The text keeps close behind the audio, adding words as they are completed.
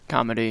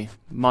Comedy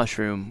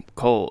Mushroom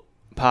Cult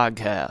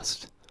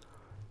Podcast.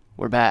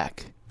 We're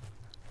back.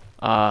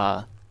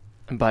 And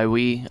by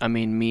we, I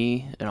mean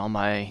me and all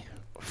my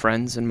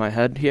friends in my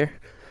head here,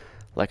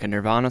 like a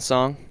Nirvana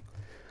song.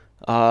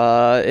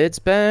 It's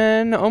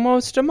been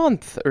almost a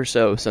month or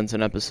so since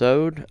an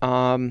episode.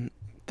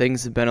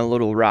 Things have been a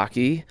little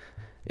rocky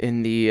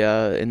in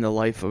the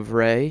life of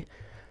Ray.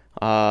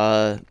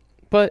 But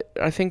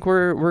I think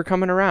we're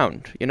coming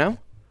around, you know?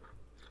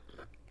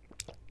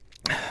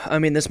 I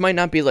mean, this might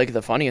not be like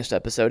the funniest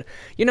episode.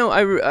 You know,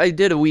 I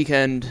did a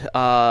weekend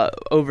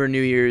over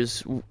New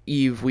Year's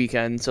Eve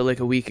weekend, so like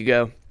a week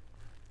ago,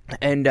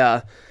 and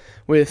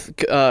with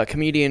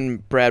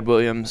comedian Brad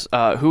Williams,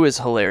 who is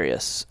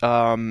hilarious,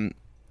 and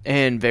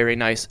very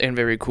nice and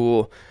very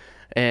cool,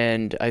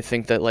 and I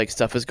think that like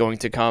stuff is going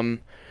to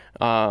come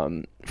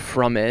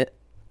from it,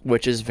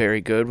 which is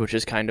very good, which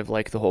is kind of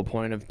like the whole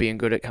point of being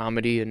good at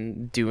comedy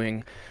and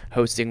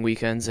hosting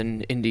weekends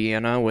in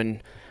Indiana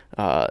when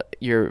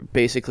you're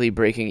basically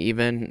breaking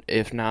even,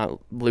 if not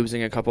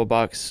losing a couple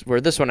bucks, where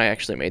this one I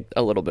actually made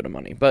a little bit of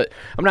money. But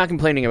I'm not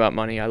complaining about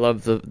money. I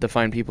love the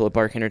fine people at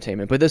Bark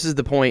Entertainment. But this is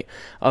the point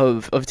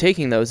of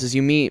taking those, is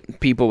you meet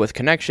people with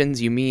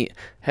connections, you meet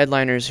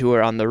headliners who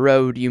are on the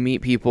road, you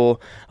meet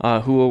people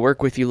who will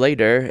work with you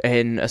later,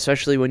 and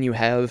especially when you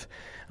have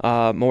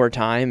more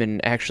time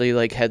and actually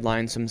like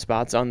headline some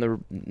spots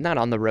not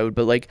on the road,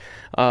 but like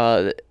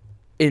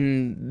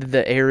in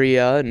the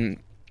area and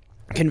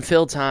can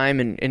fill time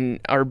and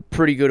are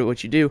pretty good at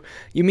what you do.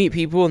 You meet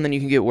people and then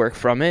you can get work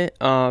from it.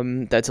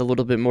 That's a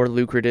little bit more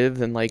lucrative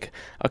than like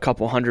a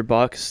couple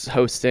 $100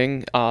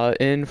 hosting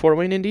in Fort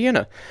Wayne,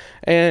 Indiana.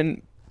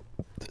 And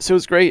so it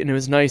was great and it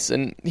was nice.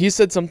 And he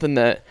said something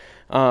that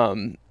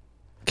kind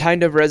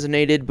of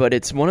resonated, but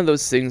it's one of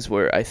those things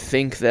where I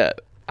think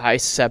that I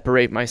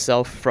separate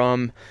myself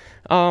from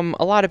a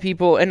lot of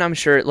people, and I'm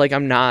sure like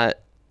I'm not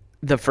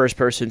the first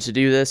person to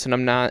do this, and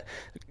I'm not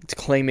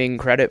claiming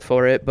credit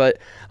for it, but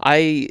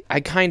I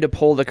kind of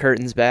pull the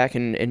curtains back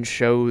and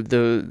show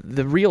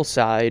the real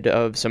side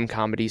of some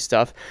comedy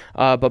stuff.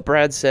 But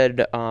Brad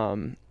said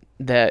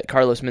that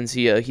Carlos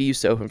Mencia, he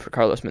used to open for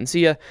Carlos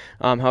Mencia.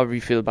 However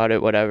you feel about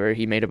it, whatever.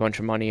 He made a bunch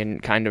of money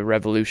and kind of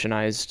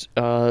revolutionized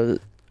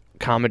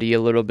comedy a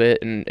little bit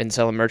and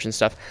selling merch and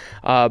stuff.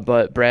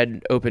 But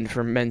Brad opened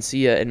for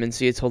Mencia, and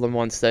Mencia told him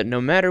once that no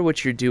matter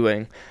what you're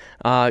doing,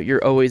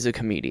 you're always a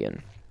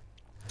comedian.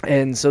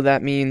 And so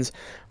that means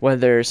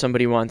whether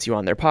somebody wants you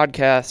on their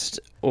podcast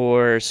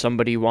or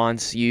somebody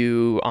wants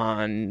you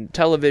on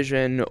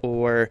television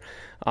or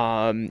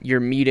you're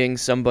meeting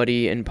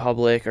somebody in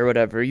public or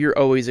whatever, you're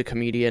always a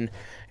comedian.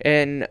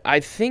 And I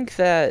think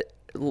that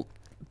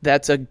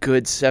that's a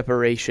good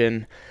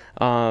separation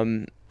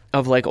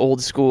of like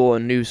old school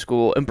and new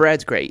school. And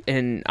Brad's great.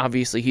 And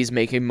obviously he's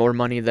making more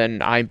money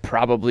than I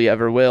probably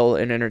ever will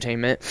in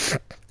entertainment.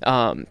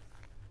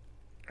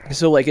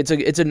 So like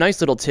it's a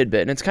nice little tidbit,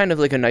 and it's kind of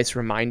like a nice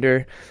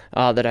reminder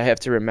that I have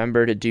to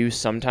remember to do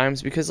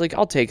sometimes, because like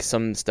I'll take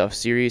some stuff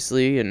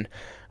seriously, and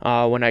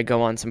when I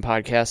go on some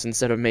podcasts,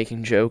 instead of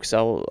making jokes,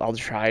 I'll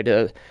try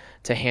to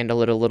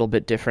handle it a little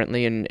bit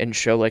differently and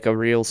show like a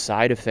real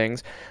side of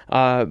things.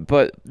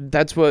 But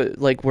that's what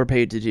like we're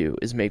paid to do,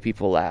 is make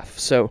people laugh.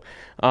 So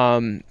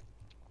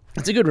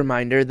it's a good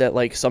reminder that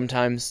like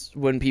sometimes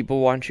when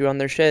people want you on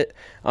their shit,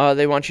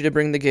 they want you to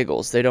bring the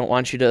giggles. They don't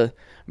want you to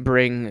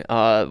bring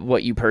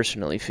what you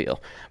personally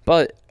feel.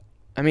 But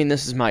I mean,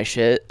 this is my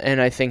shit,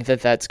 and I think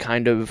that that's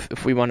kind of,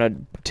 if we want to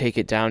take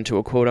it down to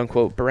a quote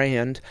unquote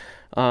brand,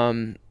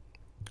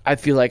 I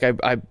feel like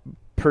I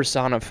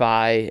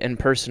personify and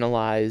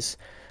personalize,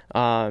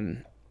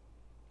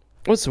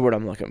 what's the word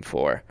I'm looking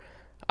for?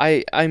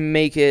 I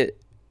make it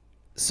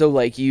so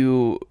like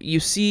you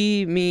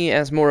see me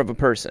as more of a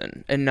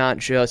person and not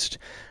just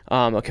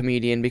a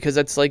comedian, because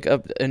that's like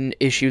an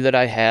issue that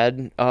I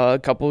had a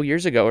couple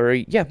years ago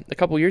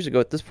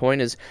at this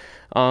point, is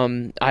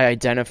I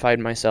identified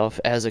myself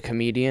as a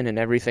comedian and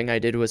everything I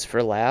did was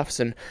for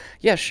laughs. And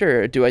yeah,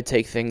 sure, do I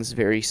take things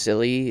very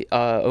silly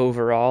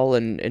overall,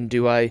 and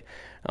do I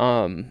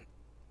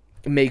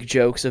make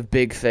jokes of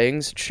big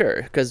things?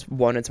 Sure, because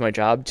one, it's my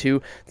job.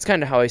 Two, it's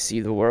kind of how I see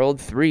the world.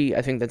 Three,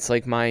 I think that's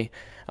like my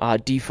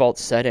default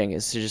setting,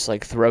 is to just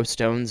like throw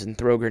stones and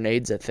throw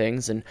grenades at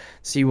things and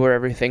see where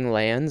everything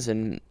lands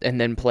and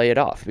then play it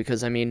off,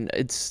 because I mean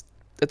it's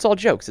all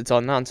jokes, it's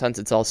all nonsense,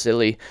 it's all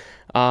silly,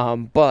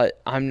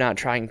 but I'm not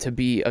trying to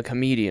be a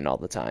comedian all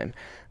the time.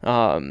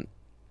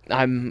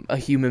 I'm a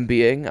human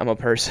being, I'm a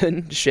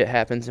person. Shit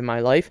happens in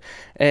my life,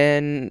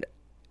 and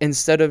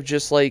instead of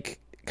just like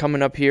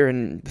coming up here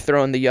and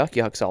throwing the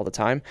yucks all the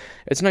time,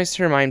 it's nice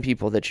to remind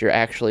people that you're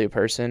actually a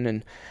person.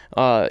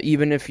 And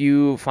even if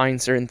you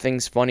find certain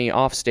things funny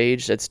off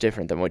stage, that's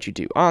different than what you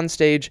do on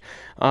stage.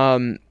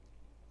 And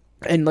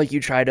like you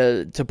try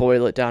to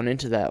boil it down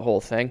into that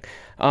whole thing.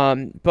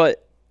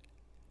 But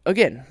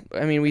again,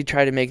 I mean, we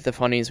try to make the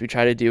funnies, we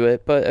try to do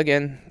it, but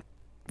again,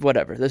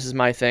 whatever, this is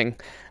my thing.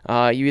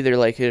 You either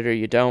like it or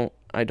you don't.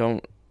 I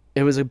don't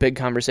it was a big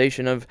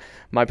conversation of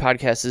my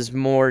podcast is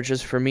more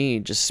just for me,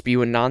 just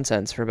spewing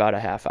nonsense for about a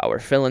half hour,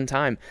 filling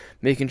time,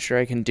 making sure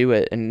I can do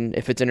it. And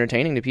if it's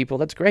entertaining to people,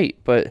 that's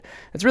great. But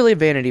it's really a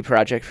vanity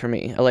project for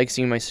me. I like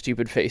seeing my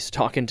stupid face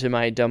talking to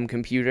my dumb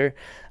computer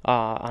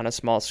on a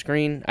small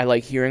screen. I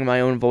like hearing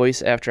my own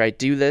voice after I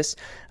do this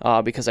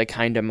because I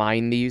kind of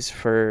mine these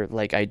for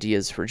like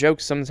ideas for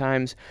jokes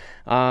sometimes.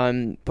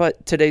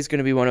 But today's going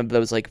to be one of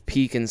those like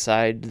peek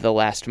inside the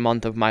last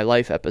month of my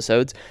life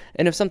episodes.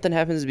 And if something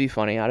happens to be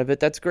funny out of it,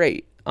 that's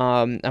great.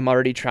 I'm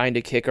already trying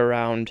to kick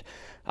around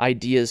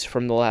ideas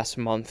from the last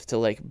month to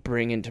like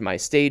bring into my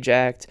stage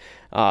act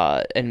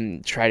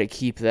and try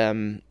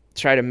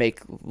to make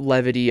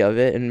levity of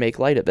it and make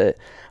light of it.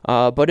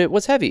 But it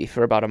was heavy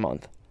for about a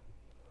month.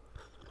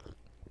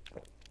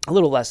 A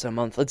little less than a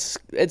month.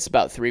 It's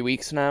about 3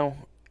 weeks now.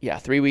 Yeah,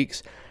 3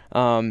 weeks.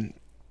 And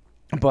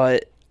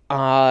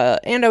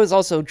I was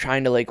also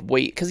trying to like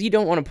wait because you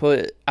don't want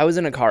to I was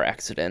in a car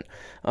accident,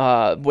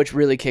 which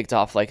really kicked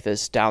off like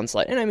this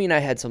downslide. And I mean, I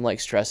had some like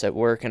stress at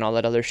work and all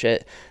that other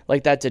shit.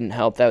 Like that didn't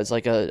help. That was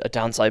like a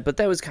downslide, but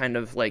that was kind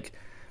of like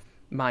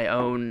my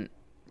own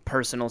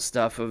personal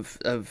stuff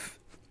of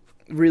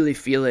really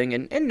feeling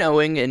and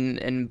knowing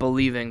and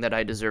believing that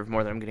I deserve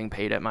more than I'm getting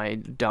paid at my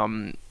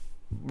dumb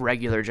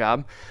regular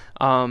job.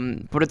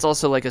 But it's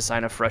also like a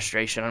sign of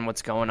frustration on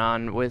what's going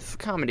on with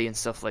comedy and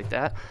stuff like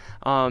that.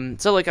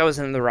 So like I was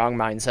in the wrong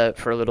mindset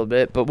for a little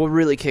bit, but what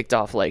really kicked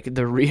off like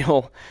the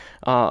real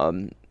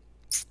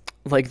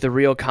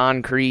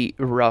concrete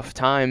rough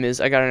time is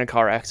I got in a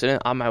car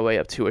accident on my way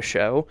up to a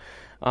show.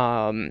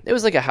 It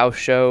was like a house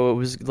show. It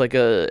was like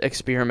a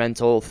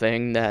experimental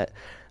thing that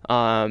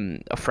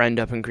a friend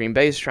up in Green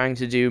Bay is trying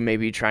to do,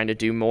 maybe trying to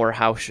do more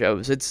house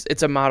shows.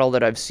 It's a model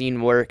that I've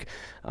seen work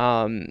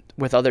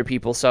with other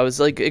people, so I was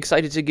like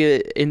excited to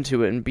get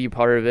into it and be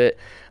part of it.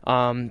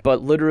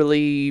 But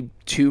literally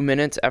 2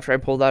 minutes after I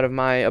pulled out of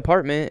my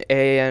apartment,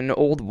 an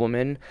old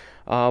woman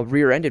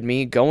rear-ended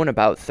me going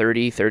about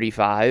 30,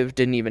 35,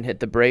 didn't even hit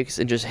the brakes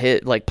and just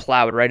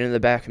plowed right into the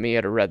back of me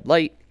at a red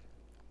light.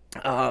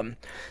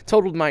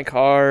 Totaled my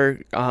car.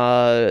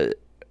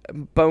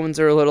 Bones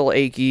are a little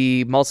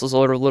achy, muscles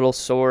are a little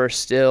sore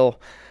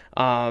still,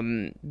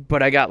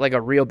 but I got like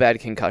a real bad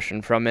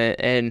concussion from it.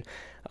 And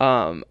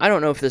I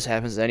don't know if this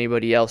happens to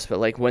anybody else, but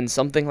like when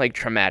something like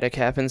traumatic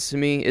happens to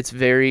me, it's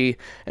very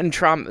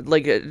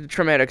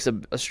traumatic's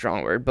a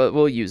strong word, but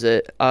we'll use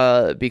it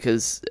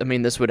because I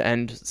mean this would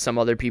end some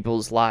other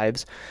people's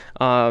lives.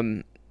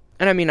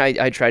 And I mean,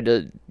 I tried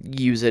to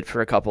use it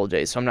for a couple of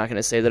days, so I'm not going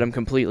to say that I'm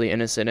completely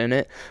innocent in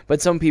it. But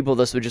some people,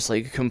 this would just,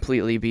 like,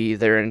 completely be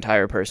their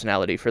entire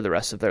personality for the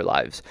rest of their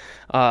lives.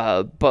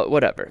 But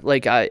whatever.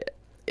 Like,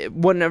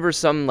 whenever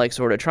some, like,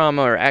 sort of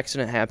trauma or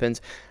accident happens,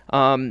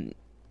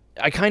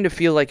 I kind of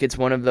feel like it's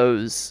one of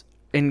those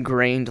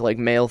ingrained, like,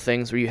 male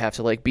things where you have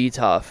to, like, be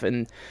tough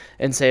and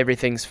say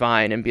everything's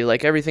fine and be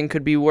like, everything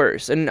could be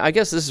worse. And I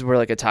guess this is where,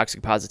 like, a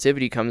toxic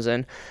positivity comes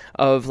in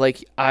of,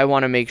 like, I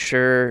want to make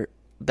sure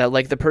that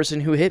like the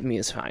person who hit me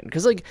is fine,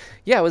 because like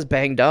yeah, I was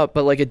banged up,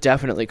 but like it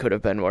definitely could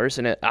have been worse,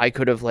 and I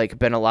could have like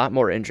been a lot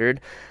more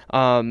injured.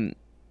 So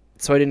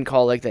I didn't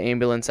call like the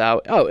ambulance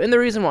out. Oh, and the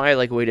reason why I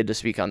like waited to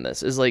speak on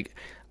this is like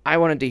I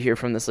wanted to hear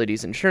from this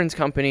lady's insurance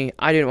company.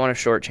 I didn't want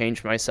to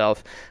shortchange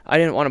myself. I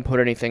didn't want to put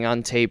anything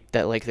on tape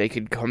that like they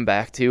could come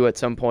back to at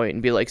some point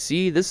and be like,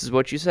 see, this is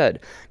what you said,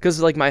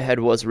 because like my head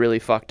was really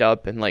fucked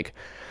up, and like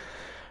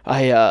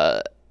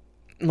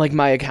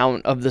my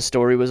account of the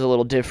story was a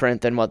little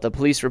different than what the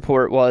police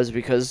report was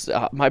because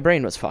my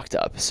brain was fucked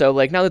up. So,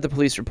 like, now that the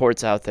police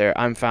report's out there,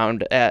 I'm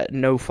found at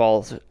no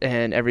fault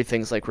and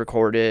everything's, like,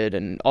 recorded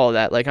and all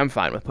that. Like, I'm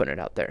fine with putting it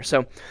out there.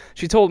 So,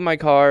 she totaled my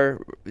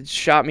car,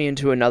 shot me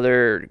into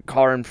another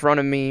car in front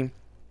of me.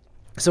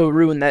 So, it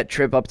ruined that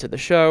trip up to the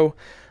show.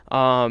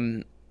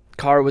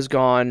 Car was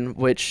gone,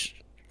 which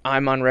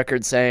I'm on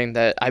record saying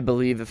that I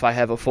believe if I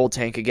have a full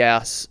tank of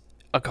gas,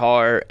 a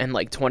car, and,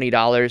 like,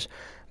 $20...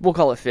 we'll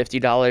call it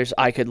 $50,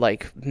 I could,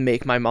 like,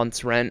 make my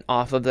month's rent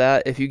off of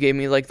that if you gave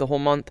me, like, the whole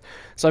month.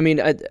 So, I mean,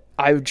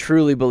 I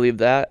truly believe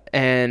that,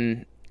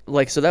 and,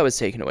 like, so that was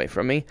taken away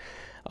from me.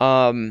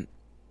 And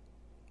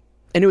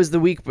it was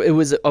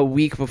a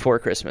week before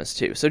Christmas,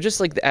 too. So just,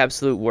 like, the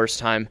absolute worst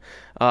time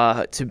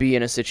to be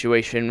in a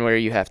situation where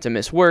you have to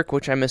miss work,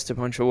 which I missed a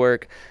bunch of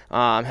work,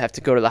 have to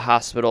go to the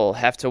hospital,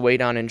 have to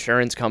wait on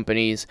insurance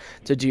companies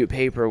to do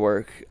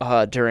paperwork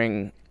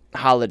during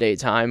holiday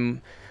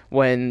time,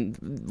 when,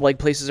 like,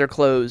 places are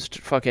closed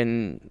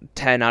fucking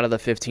 10 out of the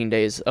 15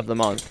 days of the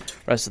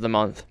rest of the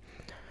month.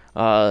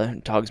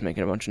 Dog's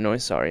making a bunch of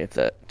noise, sorry if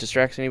that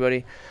distracts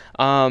anybody.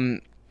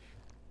 But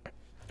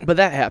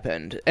that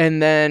happened,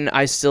 and then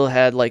I still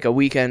had, like, a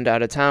weekend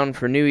out of town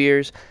for New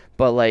Year's,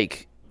 but,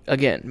 like,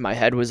 again, my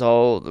head was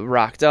all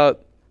rocked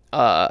up.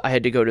 I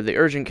had to go to the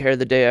urgent care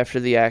the day after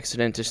the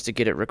accident just to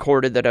get it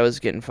recorded that I was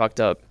getting fucked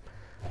up.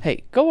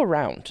 Hey, go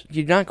around.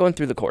 You're not going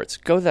through the courts.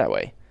 Go that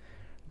way.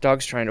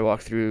 Dog's trying to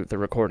walk through the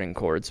recording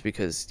cords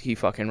because he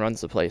fucking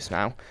runs the place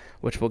now,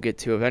 which we'll get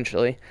to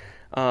eventually.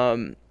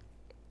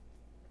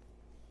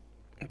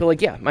 But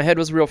like, yeah, my head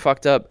was real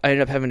fucked up. I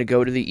ended up having to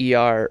go to the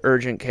ER,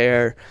 urgent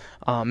care,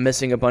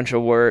 missing a bunch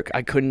of work.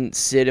 I couldn't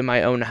sit in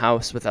my own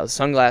house without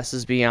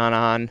sunglasses being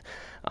on,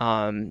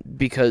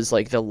 because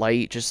like the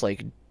light just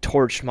like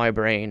torched my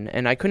brain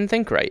and I couldn't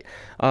think right.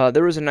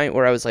 There was a night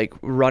where I was like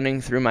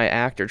running through my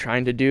act or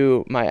trying to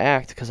do my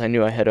act because I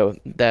knew I had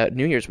that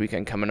New Year's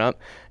weekend coming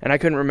up, and I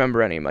couldn't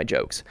remember any of my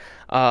jokes.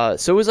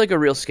 So it was like a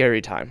real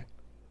scary time.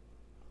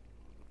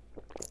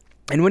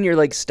 And when you're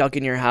like stuck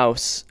in your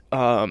house,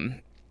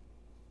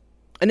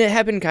 and it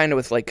happened kind of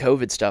with like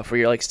COVID stuff where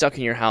you're like stuck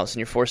in your house and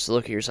you're forced to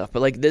look at yourself.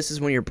 But like this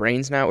is when your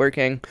brain's not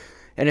working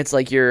and it's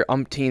like your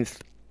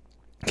umpteenth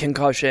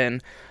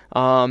concussion,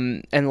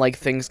 and like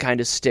things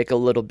kind of stick a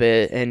little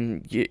bit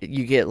and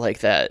you get like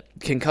that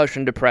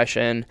concussion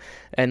depression,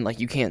 and like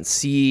you can't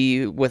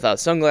see without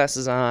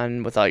sunglasses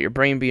on, without your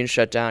brain being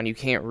shut down. You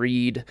can't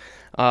read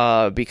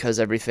because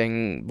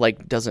everything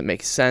like doesn't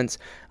make sense.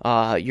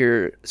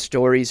 Your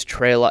stories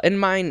trail off, and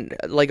mine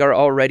like are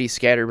already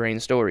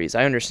scatterbrain stories.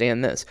 I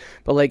understand this,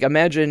 but like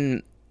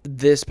imagine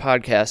this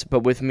podcast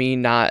but with me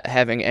not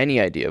having any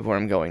idea of where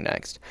I'm going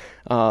next.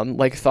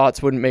 Like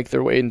thoughts wouldn't make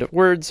their way into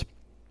words.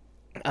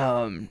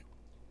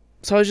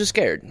 So I was just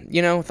scared,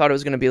 thought it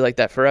was going to be like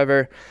that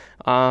forever.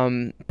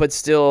 But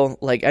still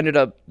like ended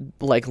up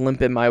like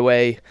limping my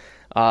way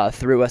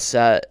through a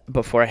set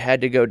before I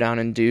had to go down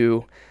and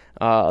do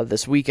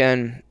this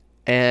weekend.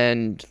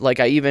 And like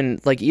I even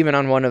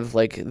on one of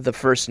like the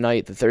first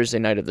night, the Thursday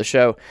night of the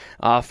show,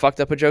 fucked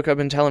up a joke I've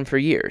been telling for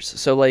years.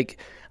 So like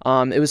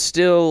it was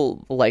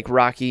still like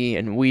rocky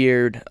and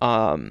weird.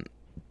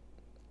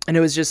 And it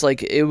was just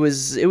like it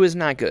was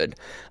not good.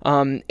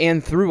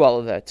 And through all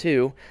of that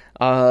too,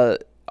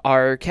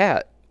 our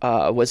cat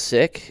was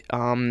sick,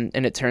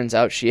 and it turns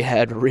out she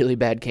had really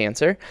bad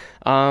cancer,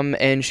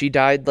 and she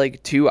died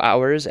like 2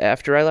 hours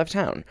after I left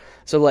town.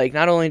 So like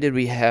not only did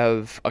we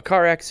have a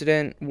car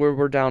accident where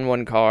we're down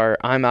one car,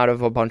 I'm out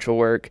of a bunch of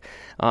work,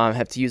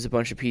 have to use a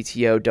bunch of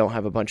PTO, don't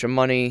have a bunch of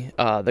money,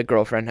 the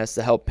girlfriend has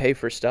to help pay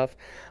for stuff,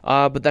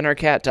 but then our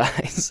cat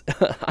dies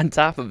on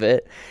top of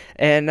it,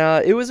 and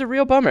it was a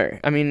real bummer.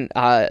 I mean,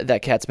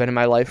 that cat's been in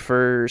my life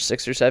for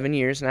 6 or 7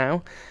 years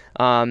now.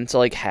 So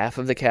like half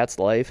of the cat's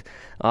life.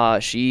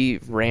 She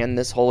ran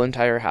this whole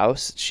entire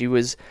house. She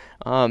was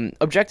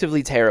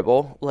objectively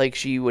terrible. Like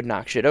she would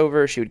knock shit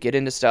over, she would get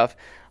into stuff,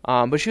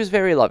 but she was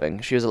very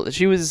loving. She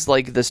was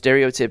like the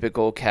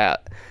stereotypical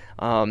cat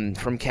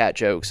from cat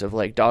jokes of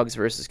like dogs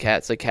versus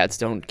cats. Like cats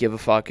don't give a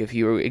fuck if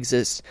you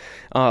exist.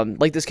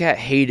 Like this cat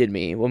hated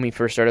me when we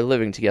first started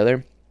living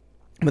together.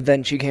 But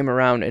then she came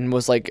around and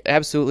was like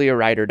absolutely a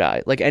ride or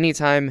die. Like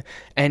anytime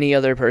any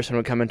other person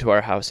would come into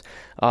our house,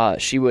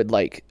 she would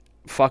like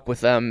fuck with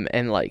them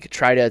and like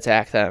try to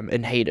attack them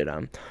and hated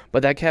them.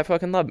 But that cat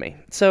fucking loved me.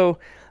 So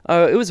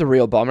it was a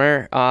real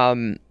bummer.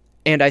 And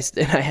I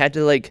had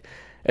to like,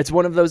 it's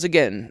one of those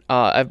again.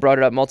 I've brought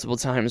it up multiple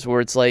times where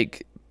it's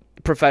like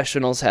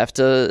professionals have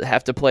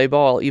to play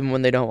ball even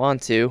when they don't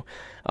want to.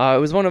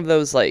 It was one of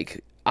those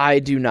like, I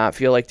do not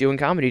feel like doing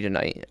comedy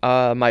tonight.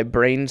 My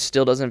brain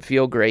still doesn't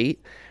feel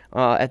great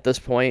at this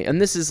point.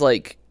 And this is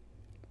like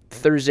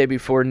Thursday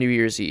before New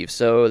Year's Eve.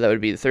 So that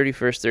would be the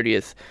 31st,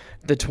 30th,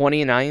 the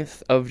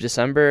 29th of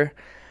December,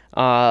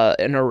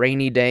 in a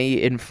rainy day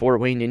in Fort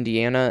Wayne,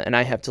 Indiana. And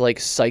I have to like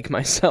psych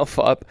myself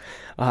up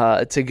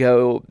to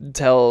go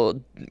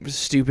tell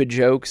stupid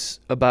jokes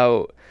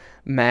about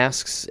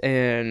masks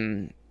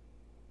and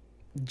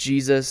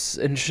Jesus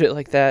and shit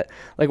like that,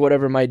 like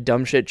whatever my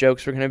dumb shit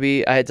jokes were gonna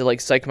be. I had to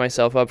like psych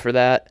myself up for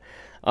that,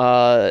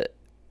 to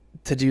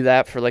do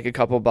that for like a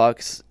couple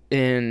bucks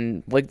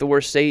in like the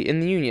worst state in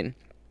the union.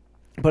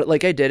 But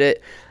like I did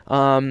it,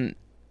 and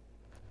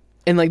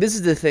like this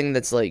is the thing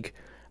that's like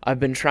I've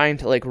been trying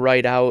to like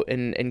write out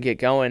and get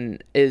going,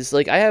 is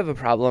like I have a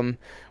problem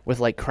with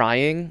like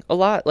crying a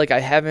lot. Like I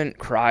haven't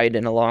cried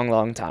in a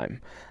long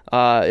time.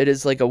 It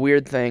is like a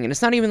weird thing, and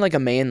it's not even like a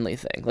manly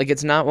thing. Like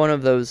it's not one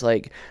of those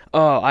like,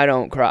 oh, I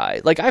don't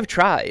cry. Like I've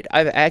tried.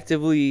 I've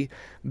actively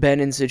been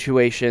in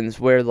situations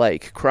where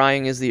like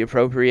crying is the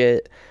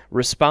appropriate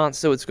response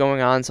to what's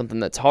going on, something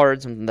that's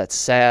hard, something that's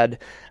sad.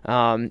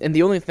 And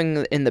the only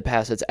thing in the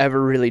past that's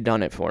ever really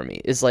done it for me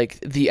is like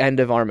the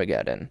end of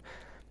Armageddon.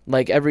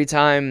 Like, every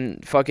time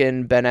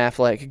fucking Ben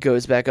Affleck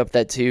goes back up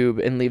that tube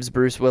and leaves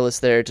Bruce Willis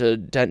there to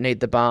detonate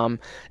the bomb,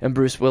 and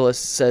Bruce Willis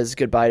says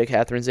goodbye to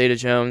Catherine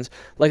Zeta-Jones,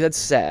 like, that's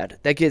sad.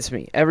 That gets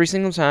me. Every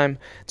single time.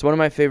 It's one of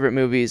my favorite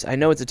movies. I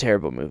know it's a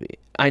terrible movie.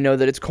 I know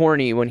that it's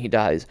corny when he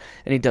dies,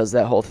 and he does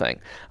that whole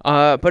thing.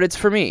 But it's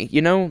for me,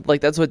 you know?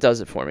 Like, that's what does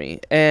it for me.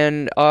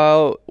 And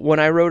when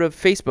I wrote a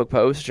Facebook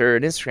post or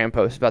an Instagram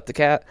post about the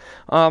cat,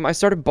 I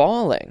started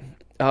bawling.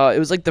 It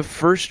was like the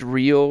first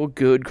real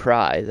good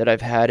cry that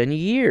I've had in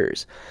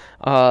years.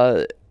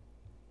 And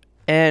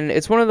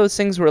it's one of those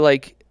things where,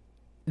 like,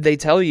 they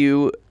tell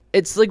you,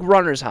 it's like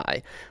runner's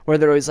high, where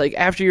they're always like,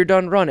 after you're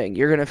done running,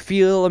 you're going to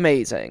feel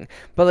amazing.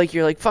 But, like,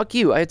 you're like, fuck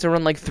you, I had to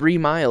run, like, 3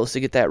 miles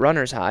to get that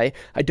runner's high.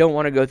 I don't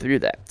want to go through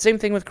that. Same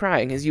thing with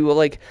crying, is you will,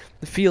 like,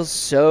 feel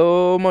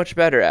so much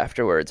better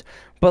afterwards.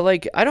 But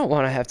like, I don't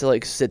want to have to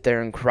like sit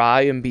there and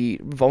cry and be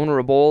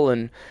vulnerable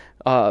and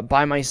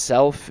by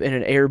myself in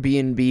an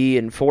Airbnb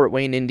in Fort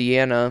Wayne,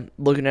 Indiana,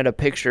 looking at a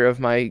picture of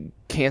my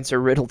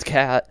cancer-riddled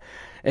cat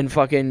and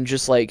fucking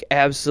just like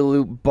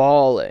absolute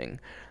bawling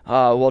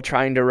while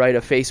trying to write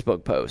a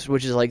Facebook post,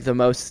 which is like the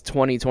most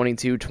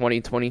 2022,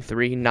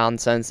 2023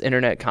 nonsense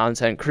internet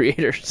content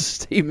creator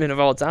statement of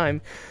all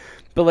time.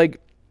 But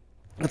like,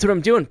 that's what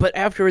I'm doing. But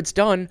after it's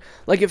done,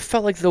 like, it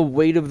felt like the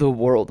weight of the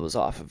world was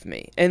off of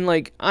me. And,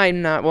 like,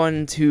 I'm not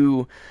one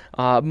to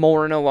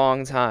mourn a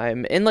long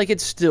time. And, like,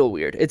 it's still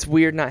weird. It's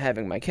weird not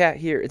having my cat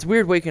here. It's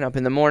weird waking up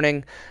in the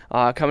morning,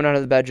 coming out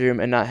of the bedroom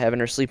and not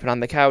having her sleeping on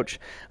the couch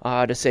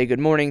to say good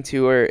morning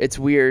to her. It's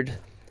weird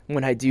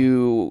when I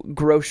do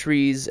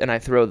groceries and I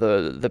throw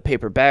the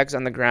paper bags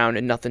on the ground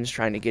and nothing's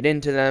trying to get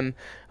into them.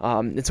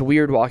 It's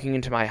weird walking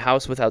into my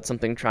house without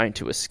something trying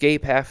to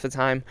escape half the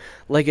time.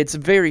 Like, it's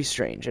very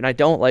strange and I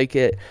don't like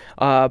it.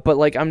 But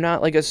like, I'm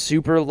not like a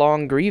super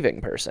long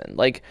grieving person.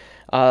 Like,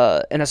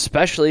 and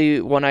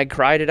especially when I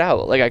cried it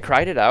out. Like, I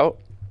cried it out,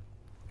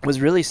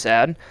 was really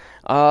sad.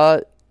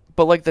 But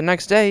like the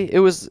next day it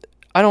was,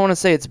 I don't want to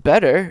say it's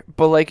better,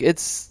 but like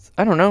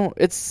I don't know,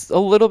 it's a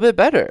little bit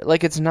better.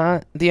 Like, it's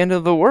not the end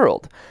of the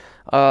world.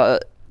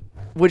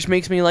 Which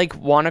makes me, like,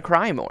 want to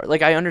cry more.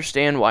 Like, I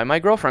understand why my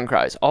girlfriend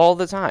cries all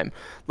the time.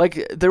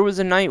 Like, there was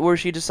a night where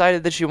she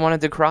decided that she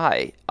wanted to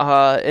cry.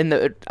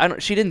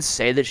 She didn't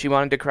say that she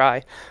wanted to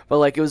cry, but,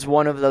 like, it was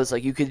one of those,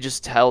 like, you could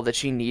just tell that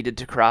she needed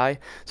to cry.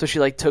 So she,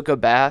 like, took a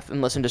bath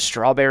and listened to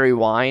Strawberry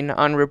Wine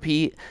on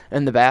repeat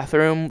in the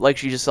bathroom. Like,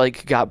 she just,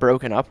 like, got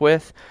broken up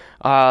with.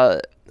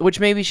 Which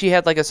maybe she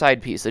had, like, a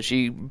side piece that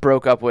she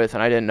broke up with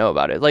and I didn't know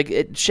about it.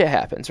 Like, shit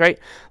happens, right?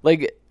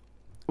 Like,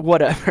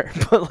 whatever.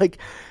 But, like,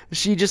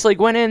 she just, like,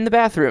 went in the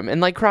bathroom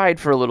and, like, cried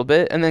for a little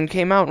bit and then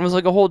came out and was,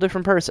 like, a whole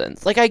different person.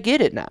 Like, I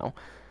get it now.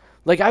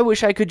 Like, I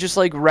wish I could just,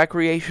 like,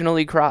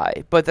 recreationally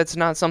cry. But that's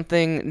not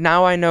something...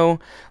 Now I know,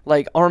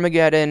 like,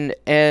 Armageddon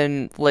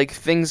and, like,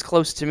 things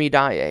close to me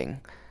dying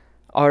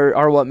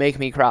are what make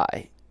me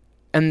cry.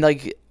 And,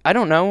 like, I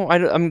don't know.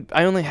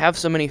 I only have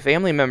so many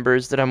family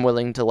members that I'm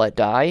willing to let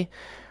die.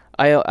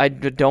 I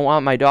don't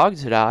want my dog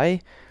to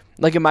die.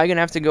 Like, am I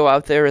gonna have to go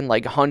out there and,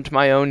 like, hunt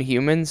my own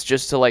humans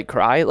just to, like,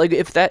 cry? Like,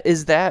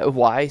 is that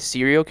why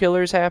serial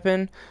killers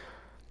happen?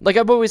 Like,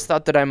 I've always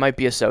thought that I might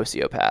be a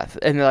sociopath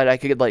and that I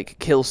could, like,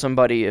 kill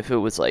somebody if it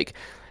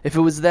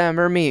was them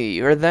or me,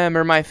 or them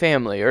or my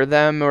family, or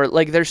them, or,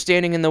 like, they're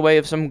standing in the way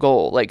of some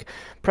goal. Like,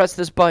 press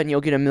this button,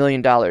 you'll get $1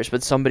 million,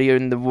 but somebody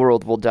in the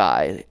world will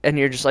die. And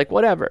you're just like,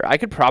 whatever. I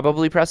could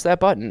probably press that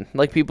button.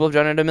 Like, people have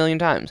done it 1,000,000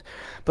 times.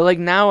 But, like,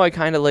 now I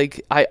kind of,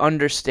 like, I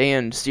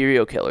understand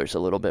serial killers a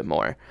little bit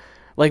more.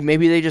 Like,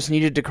 maybe they just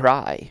needed to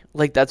cry.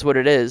 Like, that's what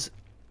it is.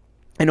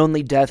 And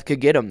only death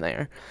could get them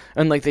there.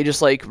 And, like, they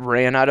just, like,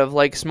 ran out of,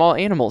 like, small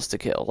animals to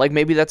kill. Like,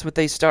 maybe that's what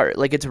they start.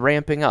 Like, it's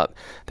ramping up.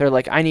 They're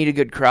like, I need a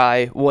good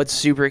cry. What's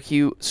super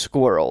cute?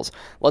 Squirrels.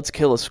 Let's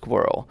kill a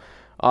squirrel.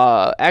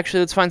 Actually,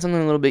 let's find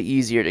something a little bit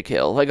easier to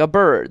kill. Like a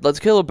bird. Let's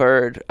kill a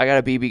bird. I got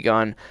a BB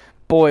gun.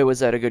 Boy, was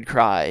that a good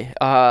cry.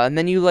 And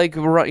then you're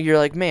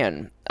like,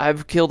 man,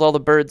 I've killed all the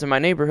birds in my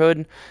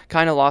neighborhood.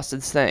 Kind of lost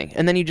its thing.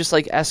 And then you just,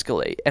 like,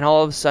 escalate. And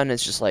all of a sudden,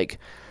 it's just, like,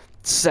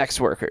 sex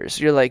workers.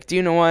 You're like, do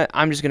you know what?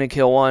 I'm just gonna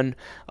kill one.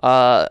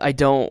 I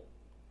don't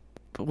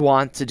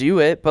want to do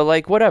it, but,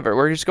 like, whatever,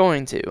 we're just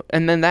going to.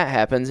 And then that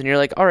happens and you're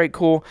like, all right,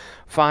 cool,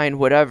 fine,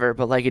 whatever,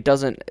 but, like, it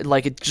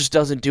just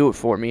doesn't do it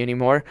for me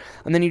anymore.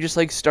 And then you just,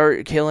 like,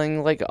 start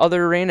killing, like,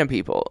 other random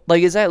people.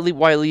 Like, is that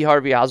why Lee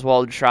Harvey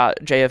Oswald shot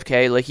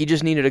JFK? Like, he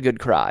just needed a good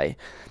cry.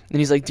 And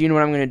he's like, do you know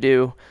what I'm gonna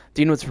do?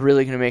 Do you know what's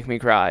really gonna make me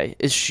cry?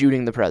 Is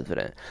shooting the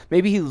president.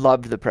 Maybe he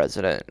loved the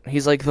president.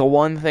 He's like, the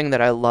one thing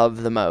that I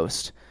love the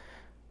most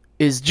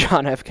is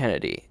John F.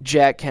 Kennedy,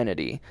 Jack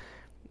Kennedy.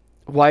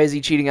 Why is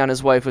he cheating on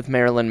his wife with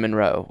Marilyn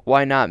Monroe?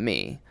 Why not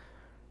me?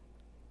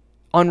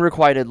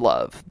 Unrequited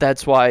love.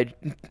 That's why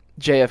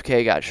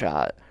JFK got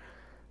shot.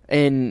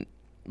 And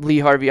Lee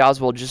Harvey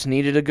Oswald just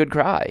needed a good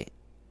cry.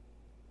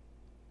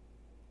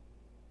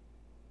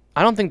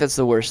 I don't think that's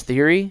the worst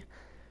theory.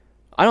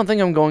 I don't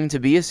think I'm going to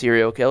be a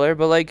serial killer,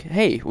 but, like,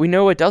 hey, we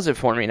know what does it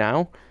for me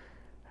now.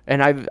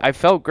 And I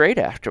felt great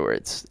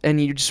afterwards. And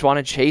you just want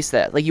to chase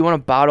that. Like, you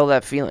want to bottle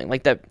that feeling.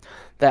 Like,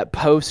 that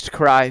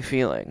post-cry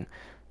feeling.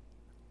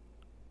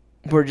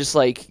 Where just,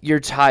 like, you're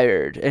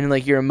tired and,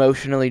 like, you're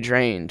emotionally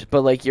drained.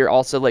 But, like, you're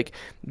also, like,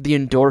 the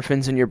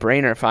endorphins in your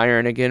brain are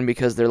firing again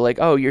because they're like,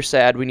 oh, you're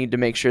sad. We need to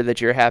make sure that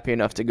you're happy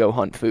enough to go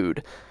hunt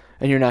food.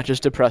 And you're not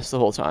just depressed the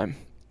whole time.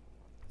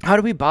 How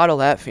do we bottle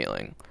that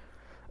feeling?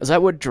 Is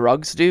that what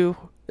drugs do?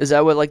 Is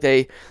that what, like,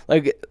 they...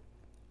 like...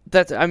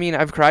 That's, I mean,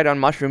 I've cried on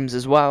mushrooms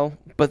as well,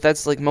 but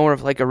that's, like, more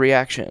of, like, a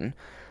reaction.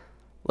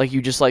 Like,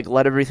 you just, like,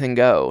 let everything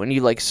go, and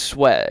you, like,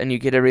 sweat, and you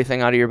get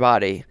everything out of your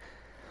body.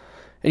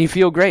 And you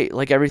feel great,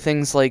 like,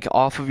 everything's, like,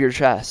 off of your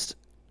chest.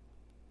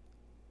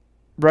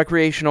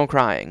 Recreational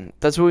crying.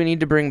 That's what we need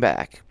to bring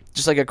back.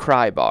 Just, like, a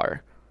cry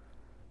bar.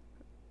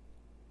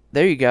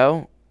 There you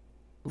go.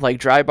 Like,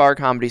 dry bar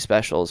comedy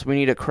specials. We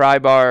need a cry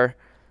bar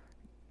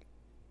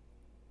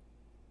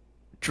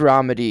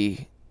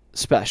dramedy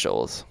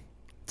specials,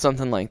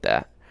 something like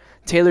that,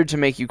 tailored to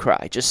make you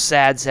cry. Just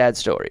sad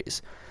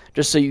stories,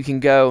 just so you can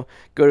go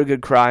to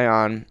good cry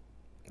on,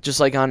 just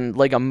like on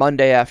like a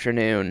Monday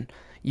afternoon.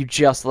 You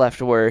just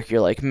left work. You're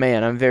like,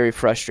 man, I'm very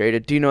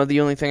frustrated. Do you know the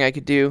only thing I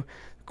could do?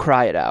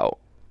 Cry it out.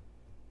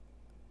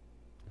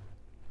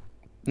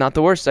 Not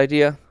the worst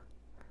idea.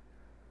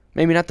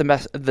 Maybe not the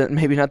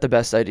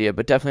best idea,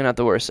 but definitely not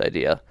the worst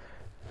idea.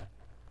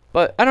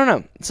 But I don't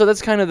know. So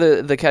that's kind of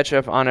the catch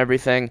up on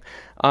everything.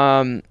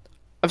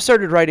 I've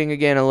started writing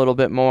again a little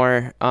bit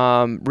more.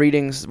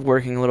 Reading's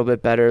working a little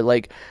bit better.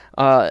 Like,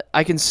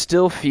 I can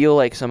still feel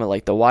like some of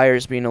like the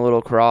wires being a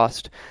little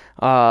crossed.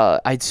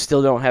 I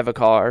still don't have a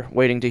car.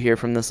 Waiting to hear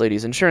from this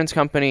lady's insurance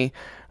company.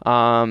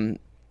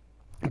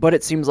 But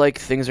it seems like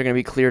things are going to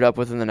be cleared up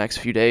within the next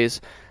few days,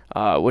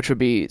 which would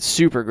be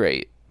super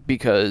great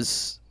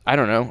because I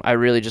don't know. I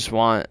really just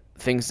want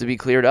things to be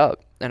cleared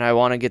up, and I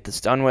want to get this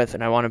done with,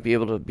 and I want to be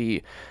able to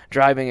be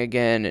driving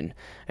again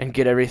and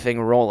get everything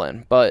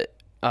rolling. But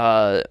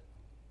I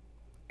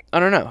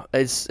don't know.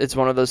 It's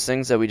one of those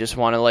things that we just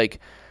want to like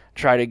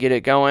try to get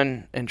it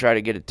going and try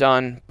to get it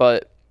done.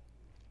 But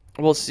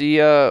we'll see.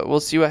 We'll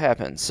see what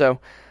happens. So,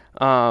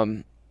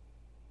 sorry,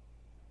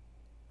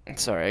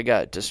 I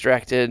got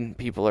distracted.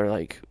 People are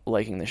like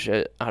liking the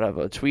shit out of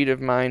a tweet of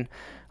mine.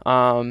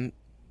 But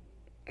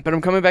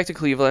I'm coming back to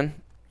Cleveland.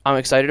 I'm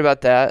excited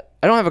about that.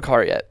 I don't have a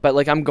car yet, but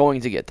like I'm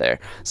going to get there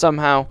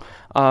somehow.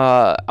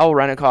 I'll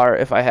rent a car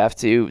if I have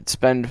to.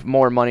 Spend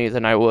more money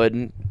than I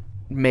would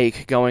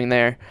make going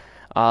there.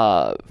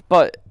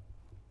 But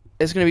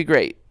it's going to be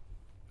great.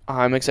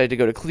 I'm excited to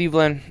go to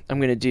Cleveland. I'm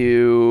going to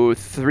do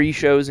 3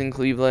 shows in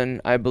Cleveland,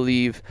 I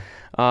believe.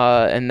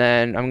 And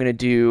then I'm going to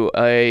do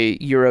a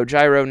Euro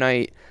Gyro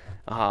night.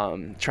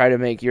 Try to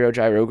make Euro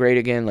Gyro great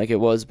again like it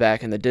was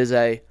back in the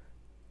Dizzy.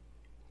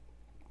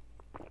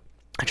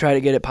 I try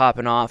to get it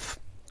popping off.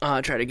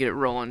 Try to get it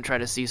rolling. Try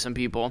to see some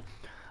people.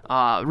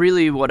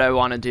 Really what I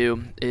want to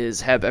do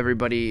is have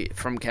everybody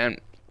from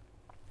Kent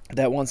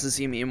that wants to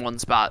see me in one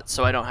spot,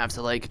 so I don't have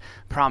to like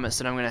promise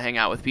that I'm going to hang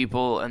out with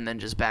people and then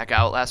just back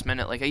out last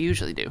minute like I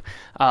usually do.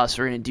 So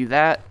we're going to do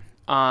that.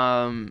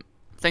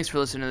 Thanks for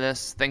listening to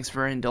this. Thanks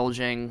for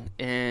indulging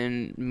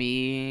in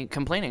me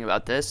complaining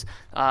about this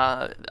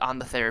on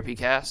the Therapy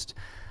Cast.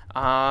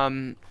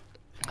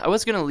 I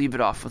was going to leave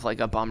it off with like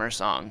a bummer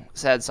song,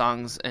 Sad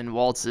Songs and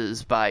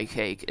Waltzes by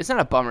Cake. It's not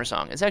a bummer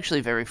song. It's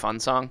actually a very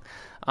fun song.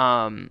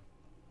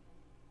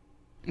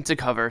 It's a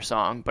cover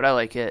song, but I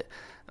like it.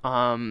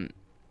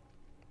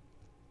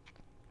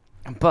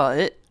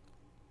 But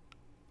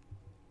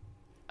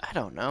I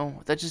don't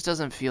know. That just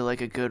doesn't feel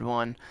like a good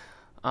one.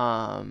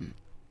 So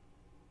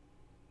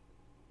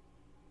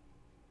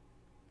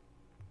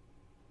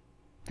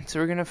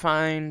we're going to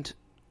find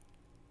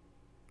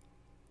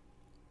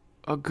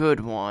a good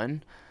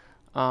one.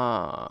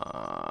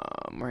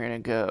 We're going to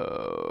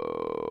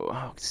go...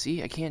 Oh,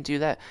 see, I can't do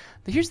that.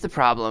 Here's the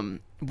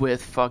problem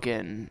with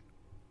fucking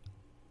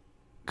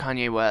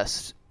Kanye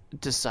West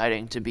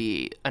deciding to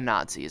be a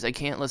Nazi is I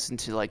can't listen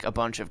to like a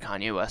bunch of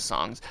Kanye West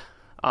songs.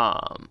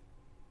 I'll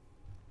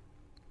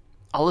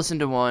listen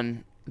to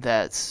one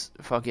that's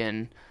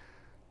fucking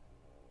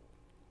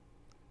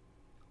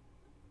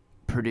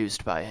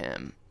produced by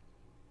him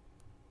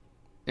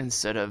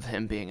instead of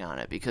him being on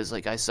it, because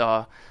like I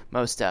saw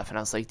Mos Def and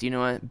I was like, do you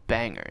know what?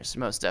 Bangers.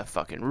 Mos Def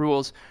fucking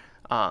rules.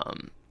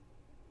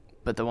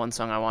 But the one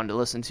song I wanted to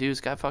listen to has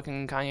got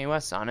fucking Kanye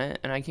West on it,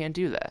 and I can't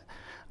do that.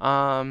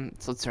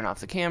 So let's turn off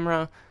the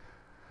camera,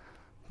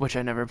 which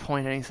I never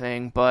point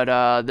anything,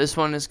 but this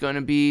one is going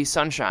to be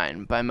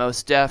Sunshine by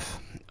Mos Def.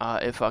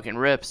 It fucking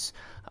rips.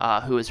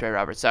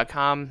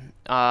 whoisRayRoberts.com.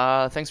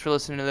 Thanks for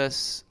listening to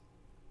this,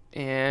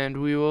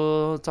 and we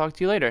will talk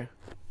to you later.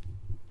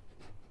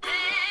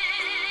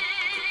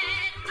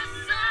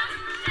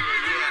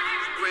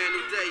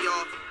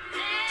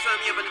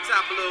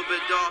 A little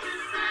bit, dog. I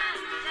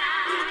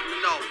want them to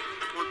know. I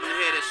want them to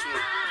hear this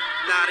one.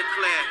 Loud and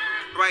clear,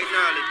 bright and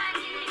early.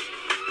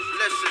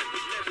 Listen,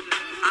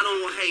 I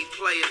don't hate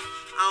players.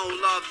 I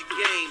don't love the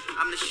game.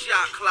 I'm the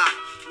shot clock,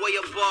 way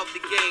above the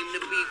game. To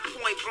be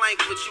point blank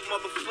with you,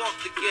 motherfuck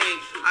the game.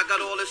 I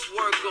got all this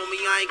work on me,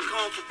 I ain't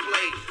come for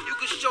play. You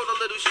can show the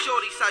little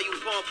shorties how you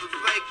bump and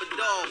fake, but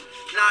dog,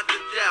 not to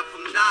death.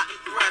 I'm not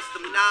impressed,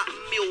 I'm not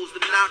amused,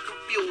 I'm not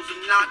confused,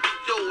 I'm not the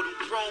dude.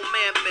 I'm grown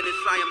man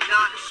minutes, I am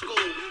not in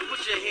school.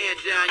 Put your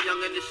hand down,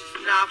 youngin', this is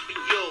not for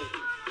you.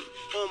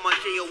 On my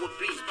J.O. with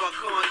beats by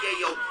Kanye,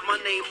 yo. My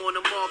name on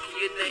the mark and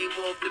your name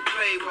off the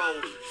payroll.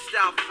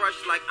 Style fresh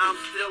like I'm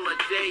still a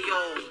day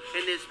old.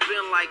 And it's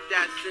been like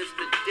that since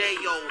the day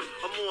old.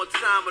 I'm on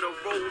time with a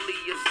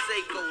rollie, a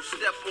Seiko.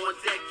 Step on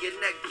deck, your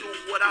neck, do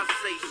what I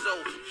say so.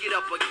 Get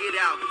up or get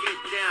out, get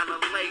down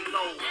or lay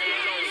low.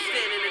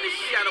 Standing in the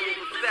shadow of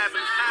a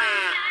fabulous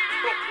man.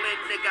 Brooklyn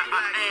nigga,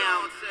 I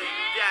am.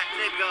 That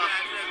nigga,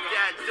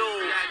 that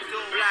dude.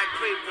 Black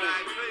people,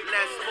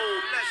 let's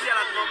move. Shout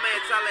out to my man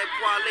Talib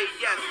Kweli,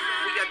 yes.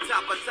 We are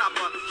topper,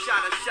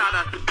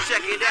 shotter.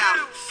 Check it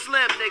out.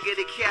 Slim nigga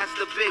to cast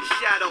a big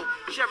shadow.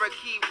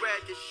 Cherokee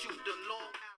red to shoot the